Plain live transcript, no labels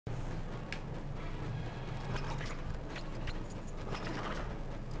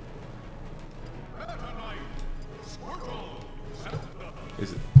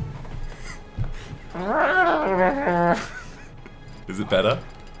Is it better?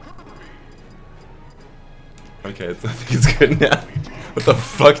 Okay, I think it's good now. What the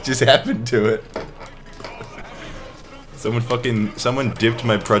fuck just happened to it? Someone dipped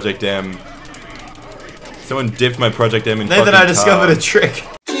my Project M. Someone dipped my Project M in fucking Nathan, I discovered a trick.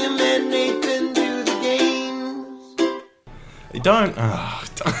 Jim and Nathan do the games. Don't.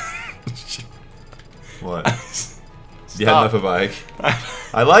 What? You had enough of Ike.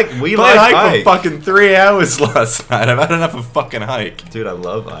 We Played like Hike Ike. for fucking 3 hours last night. I've had enough of fucking Hike. Dude, I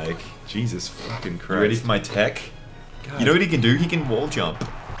love Ike. Jesus fucking Christ. You ready for my tech? God. You know what he can do? He can wall jump.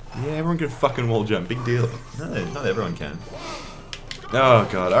 Yeah, everyone can fucking wall jump. Big deal. No, not everyone can. Oh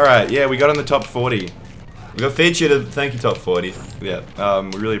god. Alright, yeah, we got on the top 40. We got featured. Thank you, top 40. Yeah,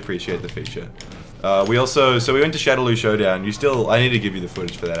 we really appreciate the feature. We also, so we went to Shadaloo Showdown. I need to give you the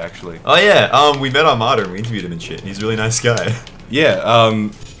footage for that actually. Oh yeah, we met Armada and we interviewed him and shit. He's a really nice guy. Yeah,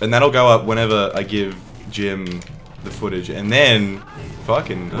 and that'll go up whenever I give Jim the footage, and then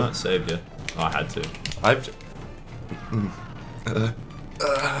fucking. Oh, saved you. Oh, I had to.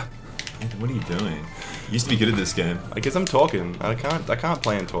 What are you doing? You used to be good at this game. I guess I'm talking. I can't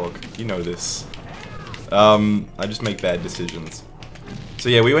play and talk. You know this. I just make bad decisions. So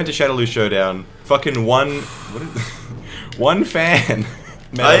yeah, we went to Shadaloo Showdown. Fucking one fan.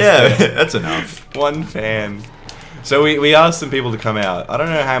 Oh yeah, that's enough. One fan. So we asked some people to come out. I don't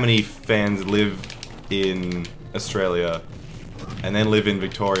know how many fans live in Australia and then live in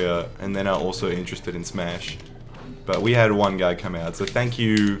Victoria and then are also interested in Smash. But we had one guy come out, so thank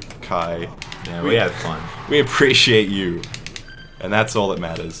you, Kai. Yeah, we had fun. We appreciate you. And that's all that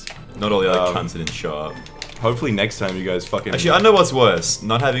matters. Not all the other cunts that didn't show up. Hopefully next time you guys fucking... Actually, I know what's worse.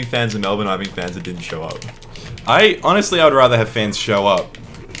 Not having fans in Melbourne or having fans that didn't show up. Honestly, I would rather have fans show up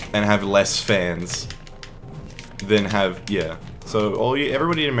and have less fans than have... Yeah. So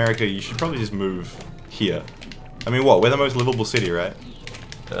everybody in America, you should probably just move here. I mean, what? We're the most livable city, right?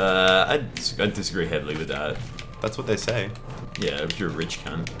 I disagree heavily with that. That's what they say. Yeah, if you're a rich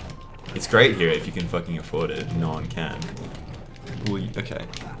cunt. It's great here if you can fucking afford it. No one can. Well, okay.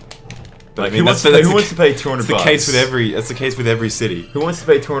 But Like, I mean, who wants to pay 200 bucks? That's the case with every city. Who wants to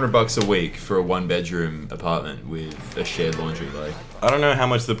pay 200 bucks a week for a one-bedroom apartment with a shared laundry? Like, I don't know how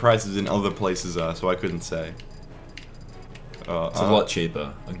much the prices in other places are, so I couldn't say. it's a lot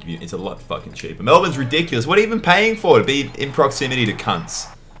cheaper. I'll give you. It's a lot fucking cheaper. Melbourne's ridiculous. What are you even paying for to be in proximity to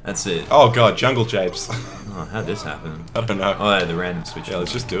cunts? That's it. Oh god, jungle japes. Oh, how'd this happen? I don't know. Oh, yeah, the random switch. Yeah,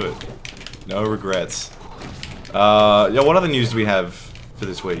 let's just do it. No regrets. Yeah, what other news do we have for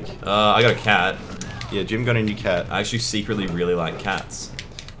this week? I got a cat. Yeah, Jim got a new cat. I actually secretly really like cats.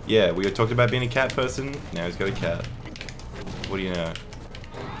 Yeah, we talked about being a cat person. Now he's got a cat. What do you know?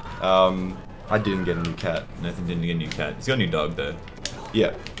 I didn't get a new cat. Nathan didn't get a new cat. He's got a new dog though.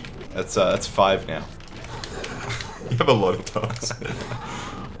 Yeah, that's 5 now. You have a lot of dogs.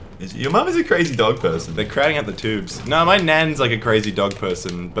 Your mum is a crazy dog person. They're crowding out the tubes. No, my nan's like a crazy dog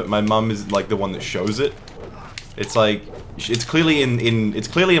person, but my mum is like the one that shows it. It's like it's clearly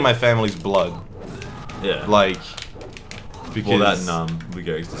in my family's blood. Yeah. Like because well, that Lou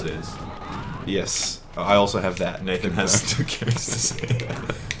Gehrig's disease. Yes, I also have that. Nathan has Lou Gehrig's disease.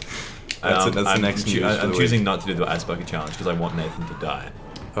 That's the next news. I'm choosing not to do the ice bucket challenge because I want Nathan to die.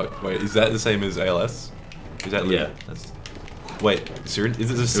 Oh, wait, is that the same as ALS? Is that yeah? That's. Wait, is it a It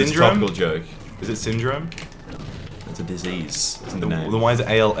was a syndrome? topical joke. Is it syndrome? It's a disease. It's in the name. Then why is it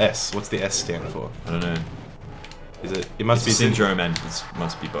ALS? What's the S stand for? I don't know. Is it? It must be syndrome and it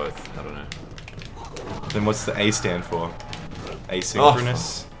must be both. I don't know. Then what's the A stand for?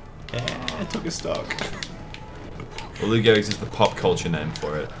 Asynchronous. Oh, yeah, it took a stock. Well, Lou Gehrig's is the pop culture name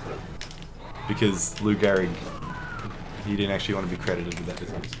for it. Because Lou Gehrig, he didn't actually want to be credited with that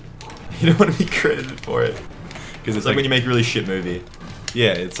disease. You don't want to be credited for it. Because it's like when you make a really shit movie.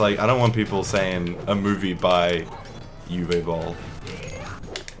 Yeah, it's like, I don't want people saying a movie by Uwe Boll.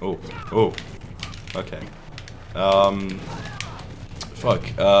 Oh. Okay.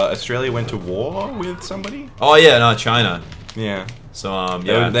 Fuck. Australia went to war with somebody? Oh yeah, no, China. Yeah. So,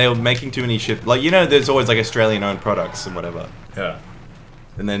 yeah. They were making too many shit. Like, you know, there's always like Australian-owned products and whatever. Yeah.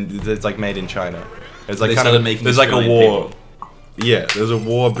 And then it's like made in China. It's like they kind started of making there's like a Australian war. people. Yeah, there was a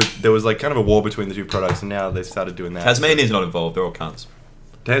war, but there was like kind of a war between the two products, and now they started doing that. Tasmania's not involved. They're all cunts.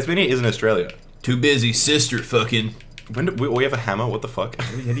 Tasmania isn't Australia. Too busy, sister fucking. When do we have a hammer? What the fuck?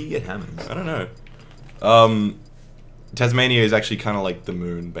 How do you get hammers? I don't know. Tasmania is actually kind of like the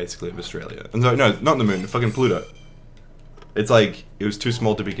moon, basically, of Australia. No, not the moon. Fucking Pluto. It's like it was too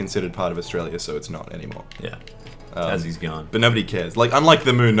small to be considered part of Australia, so it's not anymore. Yeah. Tassie's gone. But nobody cares. Like, unlike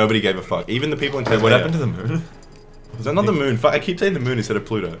the moon, nobody gave a fuck. Even the people in Tasmania. What happened to the moon? Is that not the moon? Fuck, I keep saying the moon instead of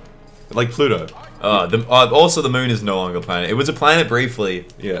Pluto. Like Pluto. Also, the moon is no longer a planet. It was a planet briefly.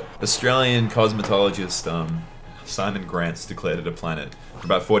 Yeah. Australian cosmetologist Simon Grants declared it a planet. For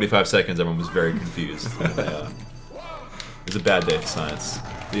about 45 seconds, everyone was very confused. It was a bad day for science.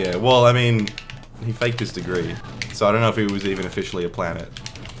 Yeah, well, I mean, he faked his degree, so I don't know if it was even officially a planet.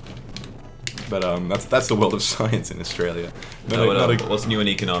 But that's the world of science in Australia. What's new in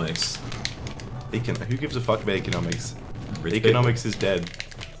economics? Who gives a fuck about economics? Rich Economics is dead.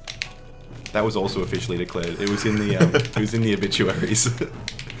 That was also officially declared. It was in the it was in the obituaries.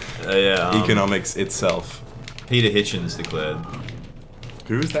 Yeah. Economics itself. Peter Hitchens declared.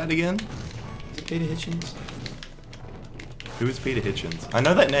 Who is that again? Is it Peter Hitchens? Who is Peter Hitchens? I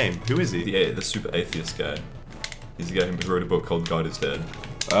know that name. Who is he? The super atheist guy. He's the guy who wrote a book called God is Dead.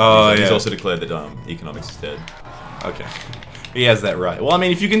 Oh, He's also declared that economics is dead. Okay. He has that right. Well, I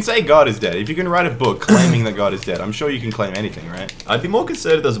mean, if you can say God is dead, if you can write a book claiming that God is dead, I'm sure you can claim anything, right? I'd be more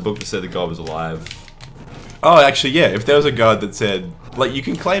concerned if there's a book that said that God was alive. Oh, actually, yeah. If there was a God that said, like, you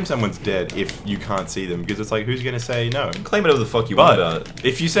can claim someone's dead if you can't see them, because it's like, who's gonna say no? Claim whatever the fuck you want about it.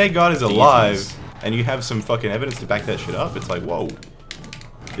 If you say God is alive and you have some fucking evidence to back that shit up, it's like, whoa.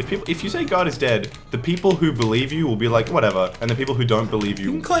 If you say God is dead, the people who believe you will be like, whatever, and the people who don't believe you,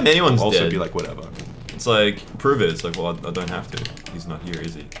 You can claim anyone's will also dead. be like, whatever. It's like, prove it. It's like, well, I don't have to. He's not here,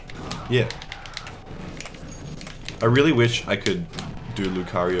 is he? Yeah. I really wish I could do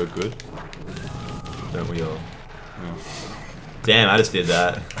Lucario good. Don't we all? Yeah. Damn, I just did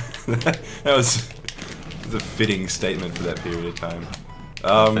that. That was a fitting statement for that period of time.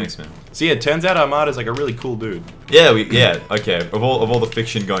 Thanks, man. So yeah, it turns out Armada's like a really cool dude. Yeah, okay. Of all the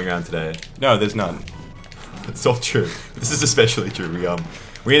fiction going around today, No, there's none. it's all true. This is especially true.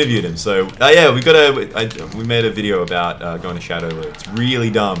 We interviewed him, so yeah, we made a video about going to Shadowloo. It's really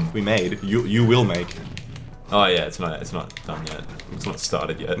dumb. We made. You will make. Oh yeah, it's not done yet. It's not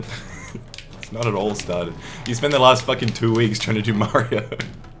started yet. It's not at all started. You spent the last fucking 2 weeks trying to do Mario.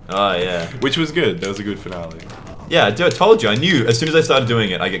 Oh yeah. Which was good. That was a good finale. Yeah, I told you. I knew as soon as I started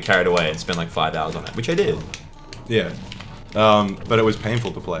doing it, I get carried away and spend like 5 hours on it, which I did. Yeah. But it was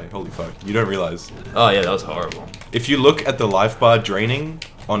painful to play. Holy fuck. You don't realize. Oh yeah, that was horrible. If you look at the life bar draining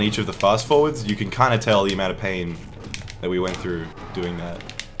on each of the fast forwards, you can kind of tell the amount of pain that we went through doing that.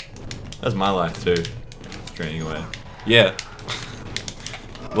 That's my life too. Draining away. Yeah.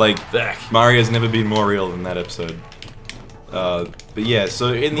 Like, Mario's never been more real than that episode. But yeah,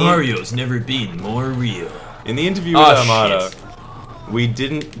 so in the Mario's never been more real. In the interview with Armada, we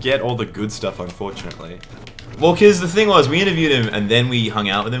didn't get all the good stuff, unfortunately. Well, because the thing was, we interviewed him and then we hung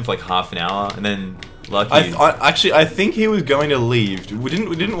out with him for like half an hour, and then lucky. I think he was going to leave.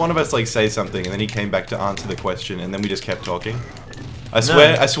 Didn't one of us like say something, and then he came back to answer the question, and then we just kept talking. I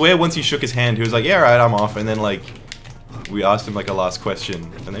swear, once he shook his hand, he was like, "Yeah, right, I'm off," and then like we asked him like a last question,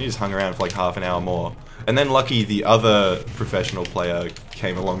 and then he just hung around for like half an hour more. And then lucky the other professional player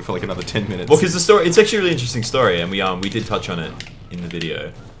came along for like another 10 minutes. Well, because the story, it's actually a really interesting story, and we did touch on it in the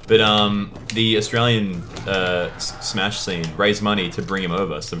video. But the Australian Smash scene raised money to bring him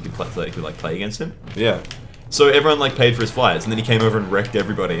over so we could play against him. Yeah. So everyone like paid for his flights, and then he came over and wrecked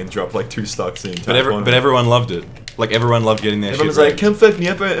everybody and dropped like 2 stocks in. But everyone loved it. Like everyone loved getting their shit. Everyone was like, "Come fuck me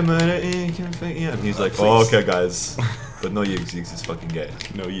up, come fuck me up." And he's like, "Oh, okay, guys." But no Yigs is fucking gay.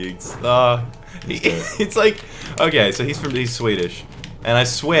 No Yigs. It's like, okay, so he's Swedish, and I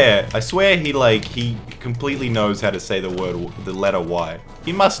swear he completely knows how to say the letter Y.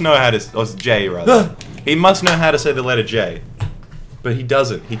 He must know how to, or J rather. He must know how to say the letter J, but he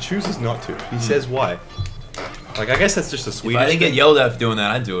doesn't. He chooses not to. He says Y. Like, I guess that's just a Swedish. If I didn't get yelled at for doing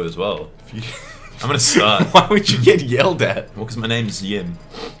that, I'd do it as well. I'm gonna start. Why would you get yelled at? Well, because my name's Yim.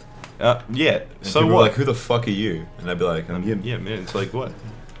 Yeah. And so what? what? Like, who the fuck are you? And I'd be like, I'm Yim. Yeah, man. It's like what?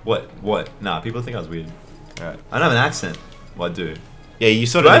 What? Nah, people think I was weird. Alright. I don't have an accent. Well, I do. Yeah, you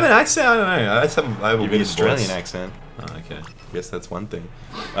sort Do of. I have an accent? I don't know. I have a You have an weird Australian voice. accent. Oh, okay. Guess that's one thing.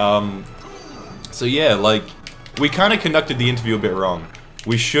 So yeah, like, we kind of conducted the interview a bit wrong.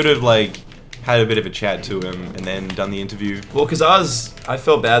 We should have like had a bit of a chat to him and then done the interview. Well, because I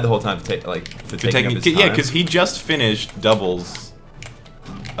felt bad the whole time for taking up his time. Yeah, because he just finished doubles.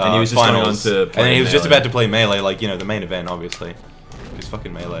 And he was just finals, going on to play and then he was just Melee. about to play Melee, like, you know, the main event, obviously. Because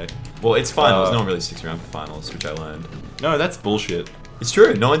fucking Melee. Well, it's finals. No one really sticks around for finals, which I learned. No, that's bullshit. It's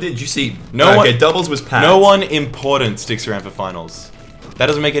true. No one did. Did you see? Okay, doubles was packed. No one important sticks around for finals. That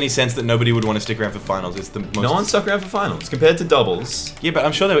doesn't make any sense that nobody would want to stick around for finals. It's the most... No one stuck around for finals compared to doubles. Yeah, but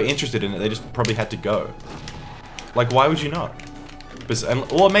I'm sure they were interested in it. They just probably had to go. Like, why would you not?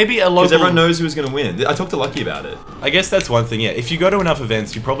 Or maybe a local... Because everyone knows who's going to win. I talked to Lucky about it. I guess that's one thing, yeah. If you go to enough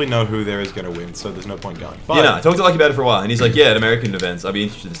events, you probably know who there is going to win, so there's no point going. But, Yeah, no, I talked to Lucky about it for a while, and he's like, yeah, at American events, I'd be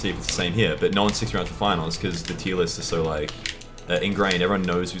interested to see if it's the same here, but no one sticks around for finals because the tier lists are so, like, ingrained. Everyone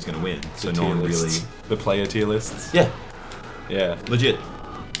knows who's going to win, so no one really... The player tier lists? Yeah. Yeah. Legit.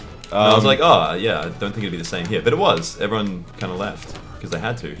 And I was like, oh, yeah, I don't think it'd be the same here. But it was. Everyone kind of left because they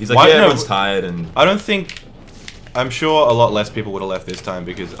had to. He's like, yeah, everyone's tired, and... I don't think... I'm sure a lot less people would have left this time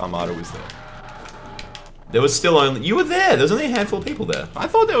because Armada was there. There was still only... You were there! There was only a handful of people there. I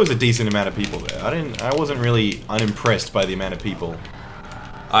thought there was a decent amount of people there. I wasn't really unimpressed by the amount of people.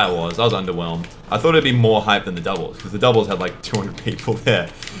 I was underwhelmed. I thought it'd be more hype than the doubles, because the doubles had like 200 people there,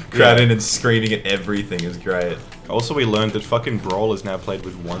 crowded in and screaming at everything. It was great. Also, we learned that fucking Brawl is now played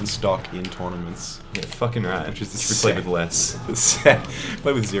with 1 stock in tournaments. Yeah, fucking right. Which is Should be played with less.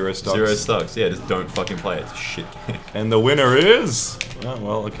 Play with 0 stocks. 0 stocks, yeah, just don't fucking play it. It's a shit game. And the winner is... Oh,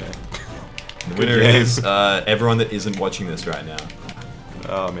 well, okay. The winner is everyone that isn't watching this right now.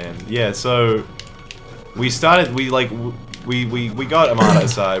 Oh, man. Yeah, so... We started, we got Armada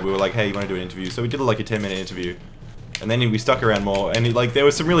aside, we were like, hey, you want to do an interview? So we did like a 10-minute interview. And then we stuck around more, and there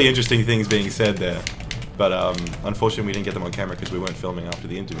were some really interesting things being said there. But unfortunately we didn't get them on camera because we weren't filming after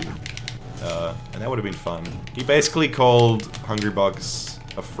the interview. And that would have been fun. He basically called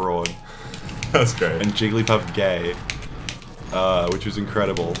Hungrybox a fraud. That's great. And Jigglypuff gay. Which was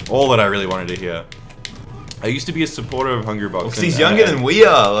incredible. All that I really wanted to hear. I used to be a supporter of Hungrybox. Well, 'cause he's younger than we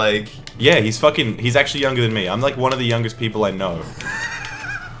are, like... Yeah, he's actually younger than me. I'm like one of the youngest people I know.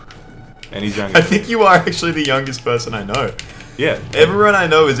 And he's younger. I think you are actually the youngest person I know. Yeah. Everyone I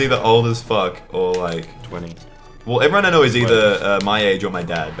know is either old as fuck or like... 20. Well, everyone I know is either my age or my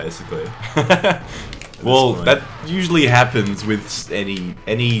dad, basically. Well, that usually happens with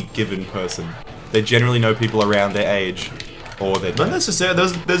any given person. They generally know people around their age or their dad. Not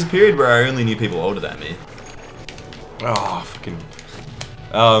necessarily. There's a period where I only knew people older than me. Oh, fucking...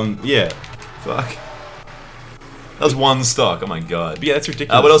 yeah. Fuck. That was 1 stock, oh my god. But yeah, that's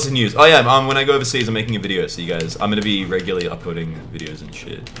ridiculous. What else is news? Oh yeah, when I go overseas, I'm making a video, so you guys... I'm gonna be regularly uploading videos and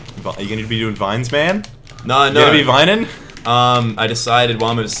shit. Are you gonna be doing vines, man? No. You gonna be vining? I decided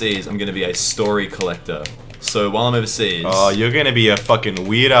while I'm overseas, I'm gonna be a story collector. So while I'm overseas... Oh, you're gonna be a fucking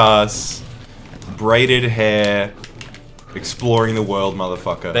weird-ass, braided hair, exploring the world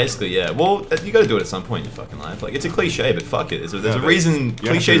motherfucker. Basically, yeah. Well, you gotta do it at some point in your fucking life. Like, it's a cliche, but fuck it. There's a reason...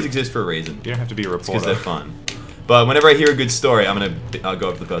 Cliches exist for a reason. You don't have to be a reporter. Because they're fun. But whenever I hear a good story, I'll go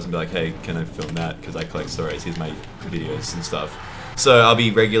up to the person and be like, hey, can I film that? Because I collect stories. Here's my videos and stuff. So I'll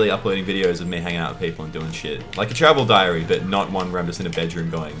be regularly uploading videos of me hanging out with people and doing shit. Like a travel diary, but not one where I'm just in a bedroom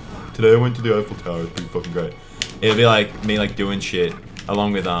going, today I went to the Eiffel Tower, it's pretty fucking great. It'll be like me like doing shit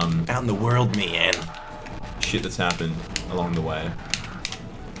along with out in the world, man. Shit that's happened along the way.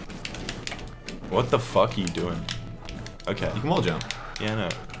 What the fuck are you doing? Okay. You can wall jump. Yeah,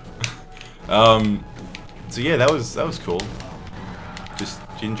 I know. So yeah, that was cool. Just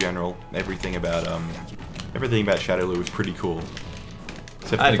in general, everything about Shadowloo was pretty cool.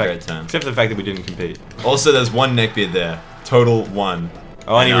 I had a great time. Except for the fact that we didn't compete. Also, there's 1 neckbeard there. Total 1.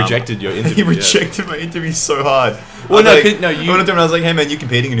 Oh, and he rejected your interview. He rejected my interview so hard. Well, no, I went up to him and I was like, hey man, you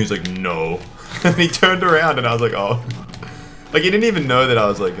competing? And he was like, no. And he turned around and I was like, oh. Like, he didn't even know that I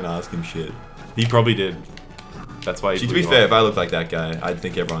was like gonna ask him shit. He probably did. That's why he to be fair, if I looked like that guy, I'd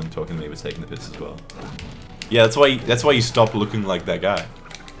think everyone talking to me was taking the piss as well. Yeah, that's why you stopped looking like that guy.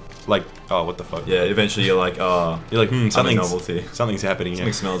 Like, oh, what the fuck? Yeah, eventually you're like, oh, you're like, something's happening Something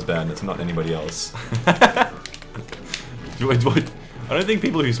here. smells bad and it's not anybody else. I don't think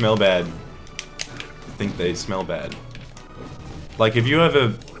people who smell bad think they smell bad. Like, have you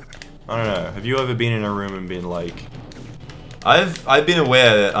ever, I don't know, have you ever been in a room and been like... I've been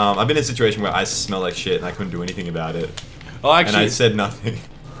aware that, I've been in a situation where I smell like shit and I couldn't do anything about it. Oh, actually... And I said nothing.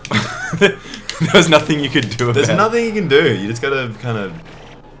 There's nothing you could do about it. There's nothing you can do, you just gotta kind of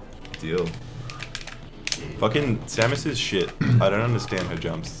deal. Fucking Samus's shit. I don't understand her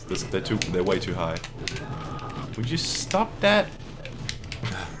jumps. They're way too high. Would you stop that?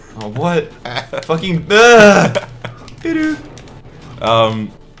 Oh, what? Fucking...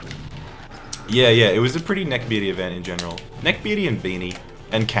 Yeah, it was a pretty neckbeardy event in general. Neckbeardy and beanie.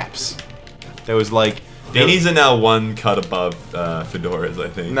 And caps. There was like... Beanies are now 1 cut above fedoras, I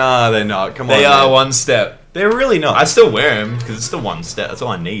think. Nah, they're not. Come on, They are man. 1 step. They're really not. I still wear them, because it's still 1 step. That's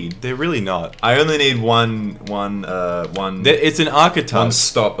all I need. They're really not. I only need one. It's an archetype. 1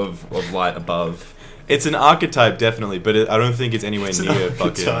 stop of light above. It's an archetype, definitely, but I don't think it's anywhere near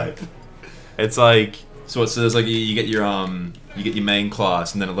fucking... It's like... So there's like you get your main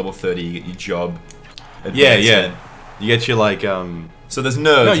class, and then at level 30 you get your job. Yeah. You get your like So there's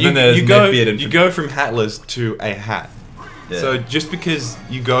nerds. No, then there's you go neckbeard and you go from hatless to a hat. Yeah. So just because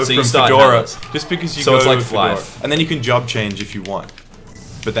you go So from you start fedora, hatless. just because you So go it's like to fedora, Flife. and then you can job change if you want.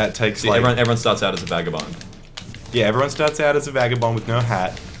 But that takes See, like everyone starts out as a vagabond. yeah, everyone starts out as a vagabond with no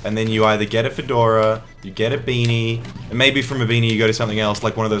hat, and then you either get a fedora, you get a beanie, and maybe from a beanie you go to something else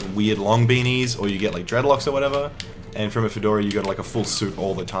like one of those weird long beanies, or you get like dreadlocks or whatever. And from a fedora you go to like a full suit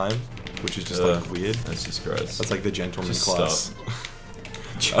all the time, which is just like weird. That's just gross. That's like the gentleman Just class.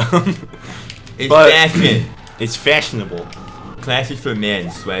 It's but- fashion. It's fashionable. Classy for men,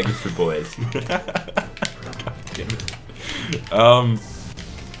 swaggy for boys.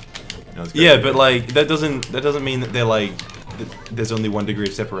 Yeah, but like that doesn't mean that they're like there's only 1 degree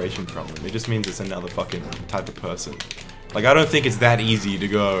of separation from them. It just means it's another fucking type of person. Like I don't think it's that easy to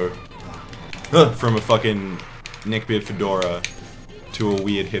go from a fucking neckbeard fedora to a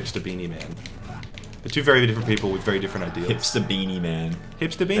weird hipster beanie man. They're two very different people with very different ideals. Hipster beanie man.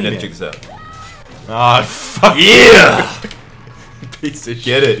 Hipster beanie And then man. chicks out. Ah, fuck Yeah! piece of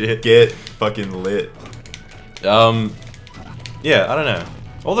Get shit. it. Get fucking lit. Yeah, I don't know.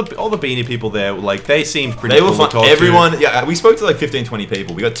 All the beanie people there, like they seemed pretty. They were cool fun. to talk Everyone, to. yeah, we spoke to like 15, 20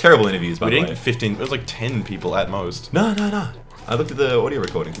 people. We got terrible interviews, by We the didn't way. get 15. It was like 10 people at most. No. I looked at the audio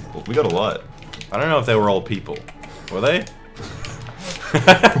recording. We got a lot. I don't know if they were all people. Were they?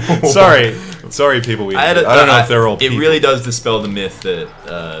 Sorry, people. I don't know if they're all people. It really does dispel the myth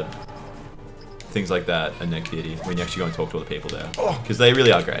that things like that are neckbeardy when you actually go and talk to all the people there. Because they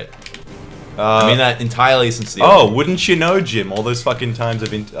really are great. I mean that entirely sincerely. Oh, wouldn't you know, Jim? All those fucking times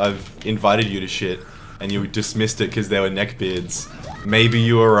I've invited you to shit, and you dismissed it because they were neckbeards. Maybe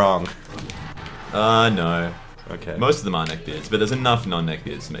you were wrong. No. Okay. Most of them are neckbeards, but there's enough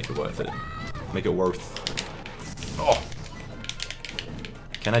non-neckbeards to make it worth it. Make it worth. Oh.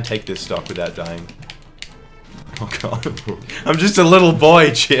 Can I take this stock without dying? Oh god. I'm just a little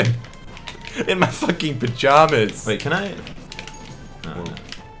boy, Jim. In my fucking pajamas. Wait, can I? No.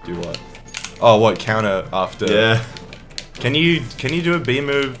 Do what? Oh, what? Counter after? Yeah. Can you do a B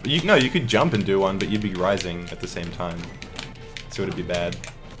move? No, you could jump and do one, but you'd be rising at the same time, so it'd be bad.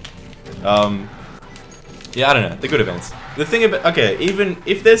 Yeah, I don't know. They're good events. The thing about even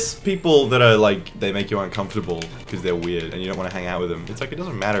if there's people that are like they make you uncomfortable because they're weird and you don't want to hang out with them, it's like it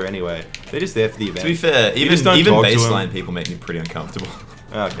doesn't matter anyway. They're just there for the event. To be fair, You even just don't talk to baseline them. people make me pretty uncomfortable.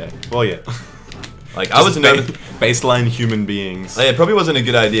 Okay. Well, yeah. Like I was nervous. Baseline human beings. It probably wasn't a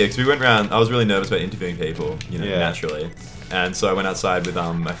good idea because we went around. I was really nervous about interviewing people, you know, Yeah. naturally. And so I went outside with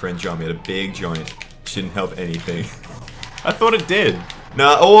my friend John. We had a big joint, which didn't help anything. I thought it did.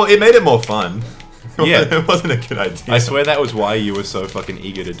 No, well, it made it more fun. Yeah. It wasn't a good idea. I swear that was why you were so fucking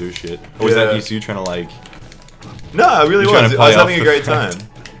eager to do shit. Or was Yeah. that you two trying to like? No, I really You're trying was. to I was play off having a the great fact. time.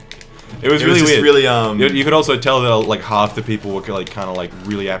 It was It was really just weird. really, You could also tell that like half the people were like kind of like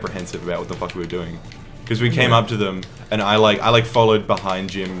really apprehensive about what the fuck we were doing, because we came Yeah. up to them and I followed behind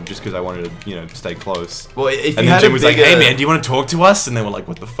Jim just because I wanted to stay close. Well, if And you then had Jim a was like, bigger, "Hey man, do you want to talk to us?" And they were like,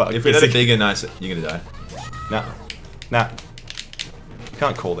 "What the fuck?" if we had a bigger, nicer, you're gonna die. Nah, you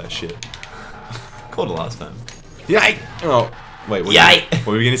can't call that shit. Called it last time. Yike! Oh, wait. Yike! What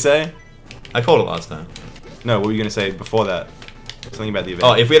were you gonna say? I called it last time. No, what were you gonna say before that? Something about the event.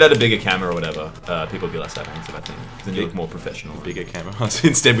 Oh, if we had a bigger camera or whatever, people would be less apprehensive, I think. 'Cause then you look more professional. Bigger camera.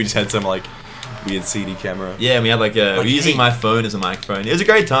 Instead, we just had some like weird CD camera. Yeah, and we had like we were using hey. my phone as a microphone. It was a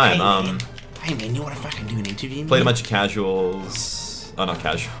great time. Hey man, you want to fucking do an interview? Played a bunch of casuals. Oh, not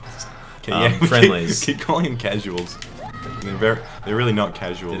casuals. Okay, we friendlies. Keep calling them casuals. They're really not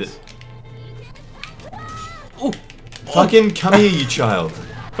casuals. Did it? Oh, fucking come here, you child.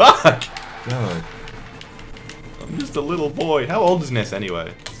 Fuck! God. I'm just a little boy. How old is Ness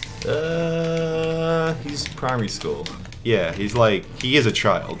anyway? He's primary school. Yeah, he is a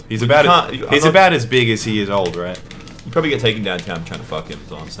child. He's Well, about you can't- he's I'm not- about as big as he is old, right? You probably get taken downtown trying to fuck him.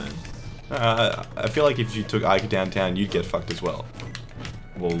 Is all I'm saying. I feel like if you took Ike downtown, you'd get fucked as well.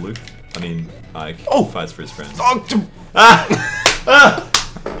 Well, Ike fights for his friends. Oh,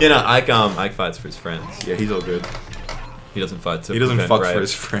 You know, Ike fights for his friends. yeah, he's all good. He doesn't fight to He doesn't prevent fuck rape. for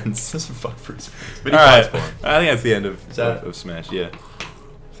his friends. He doesn't fuck for his friends. But he Alright, fights for him. I think that's the end of that- Smash, yeah.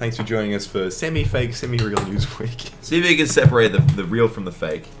 Thanks for joining us for semi-fake, semi-real news week. See if you can separate the real from the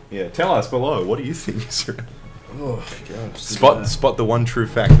fake. Yeah, tell us below, what do you think is real? Oh, God. Spot the one true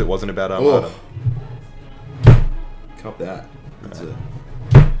fact that wasn't about Armada. Cop that. That's it.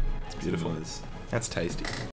 It's beautiful. That's tasty.